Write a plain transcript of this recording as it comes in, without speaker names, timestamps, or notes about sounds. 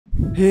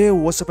Hey,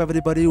 what's up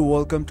everybody,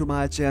 welcome to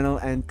my channel,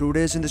 and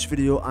today's in this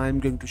video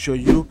I'm going to show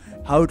you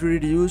how to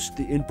reduce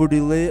the input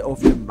delay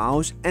of your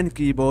mouse and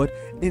keyboard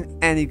in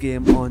any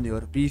game on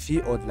your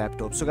PC or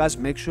laptop. So guys,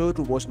 make sure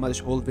to watch this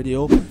whole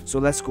video. So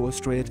let's go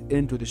straight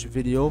into this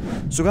video.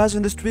 So guys,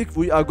 in this trick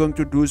we are going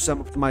to do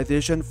some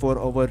optimization for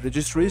our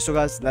registry. So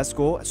guys, let's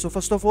go. So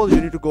first of all, you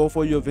need to go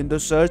for your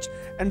Windows search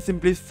and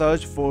simply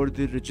search for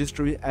the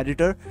registry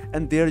editor,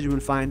 and there you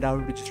will find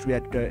out registry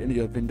editor in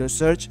your Windows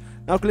search.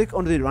 Now click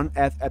on the run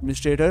as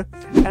administrator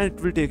and it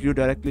will take you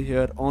directly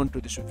here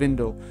onto this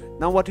window.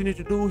 Now what you need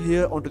to do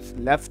here onto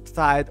the left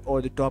side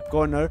or the top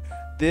corner,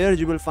 there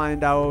you will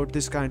find out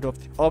this kind of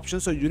option.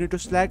 So you need to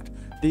select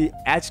the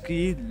H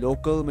key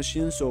local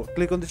machine. So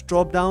click on this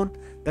drop down,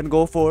 then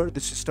go for the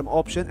system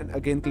option and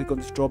again click on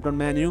this drop down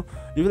menu.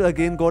 You will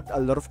again got a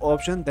lot of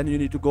options. Then you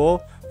need to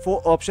go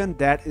for option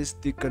that is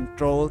the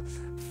control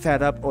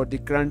setup or the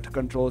current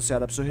control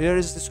setup. So here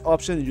is this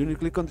option. You need to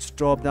click on this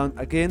drop down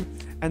again,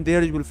 and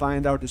there you will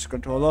find out this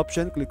control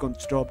option. Click on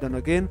this drop down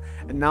again,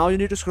 and now you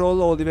need to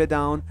scroll all the way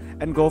down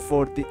and go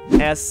for the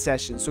S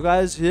session. So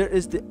guys, here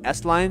is the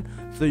S line.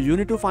 So you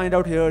need to find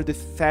out here the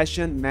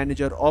session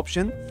manager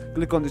option.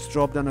 Click on this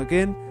drop down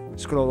again,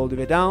 scroll all the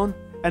way down,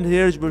 and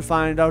here you will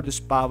find out this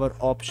power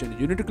option.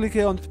 You need to click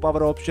here on this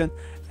power option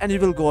and you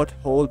will got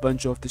whole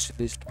bunch of this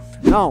list.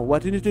 Now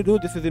what you need to do,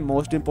 this is the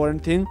most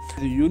important thing,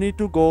 you need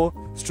to go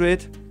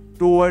straight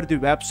toward the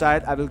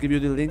website. I will give you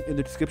the link in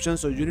the description.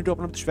 So you need to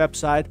open up this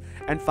website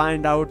and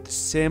find out the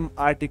same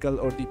article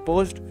or the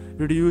post,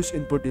 reduce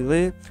input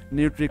delay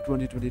new trick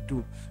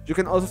 2022. You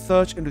can also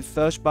search in the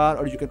search bar,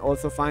 or you can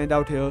also find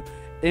out here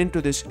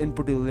into this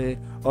input delay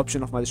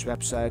option of my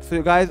website. So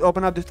you guys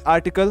open up this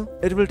article,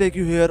 it will take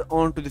you here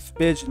onto this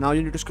page. Now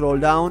you need to scroll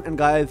down, and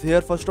guys,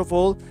 here first of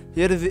all,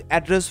 here is the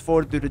address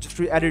for the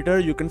registry editor.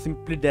 You can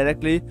simply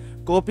directly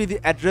copy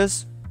the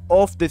address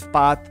of this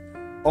path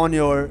on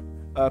your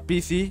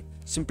PC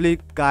simply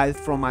guys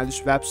from my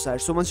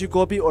website. So once you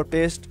copy or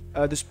paste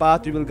this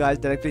path, you will guys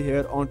directly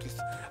here onto this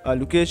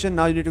location.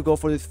 Now you need to go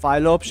for this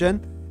file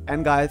option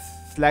and guys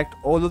select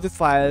all of the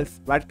files,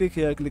 right click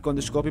here, click on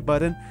this copy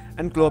button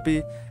and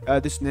copy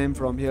this name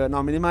from here.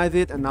 Now minimize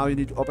it, and now you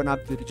need to open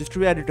up the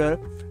registry editor.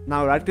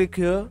 Now right click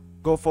here,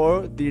 go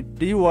for the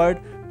D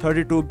word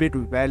 32-bit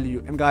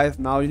value, and guys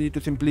now you need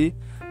to simply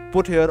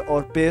put here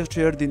or paste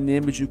here the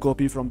name which you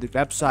copy from the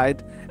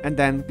website, and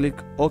then click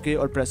OK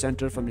or press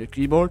enter from your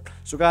keyboard.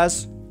 So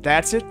guys,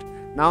 that's it.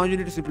 Now you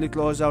need to simply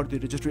close out the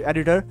registry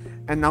editor,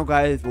 and now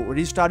guys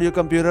restart your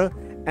computer,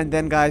 and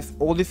then guys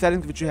all the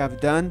settings which you have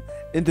done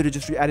in the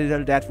registry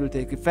editor, that will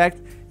take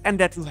effect, and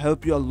that will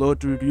help you a lot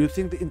to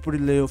reducing the input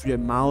delay of your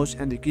mouse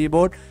and the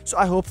keyboard. So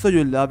I hope so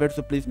you love it.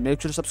 So please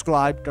make sure to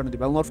subscribe, turn on the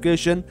bell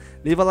notification,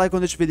 leave a like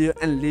on this video,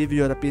 and leave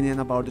your opinion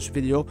about this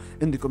video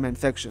in the comment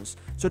sections.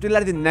 So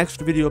till the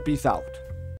next video, peace out.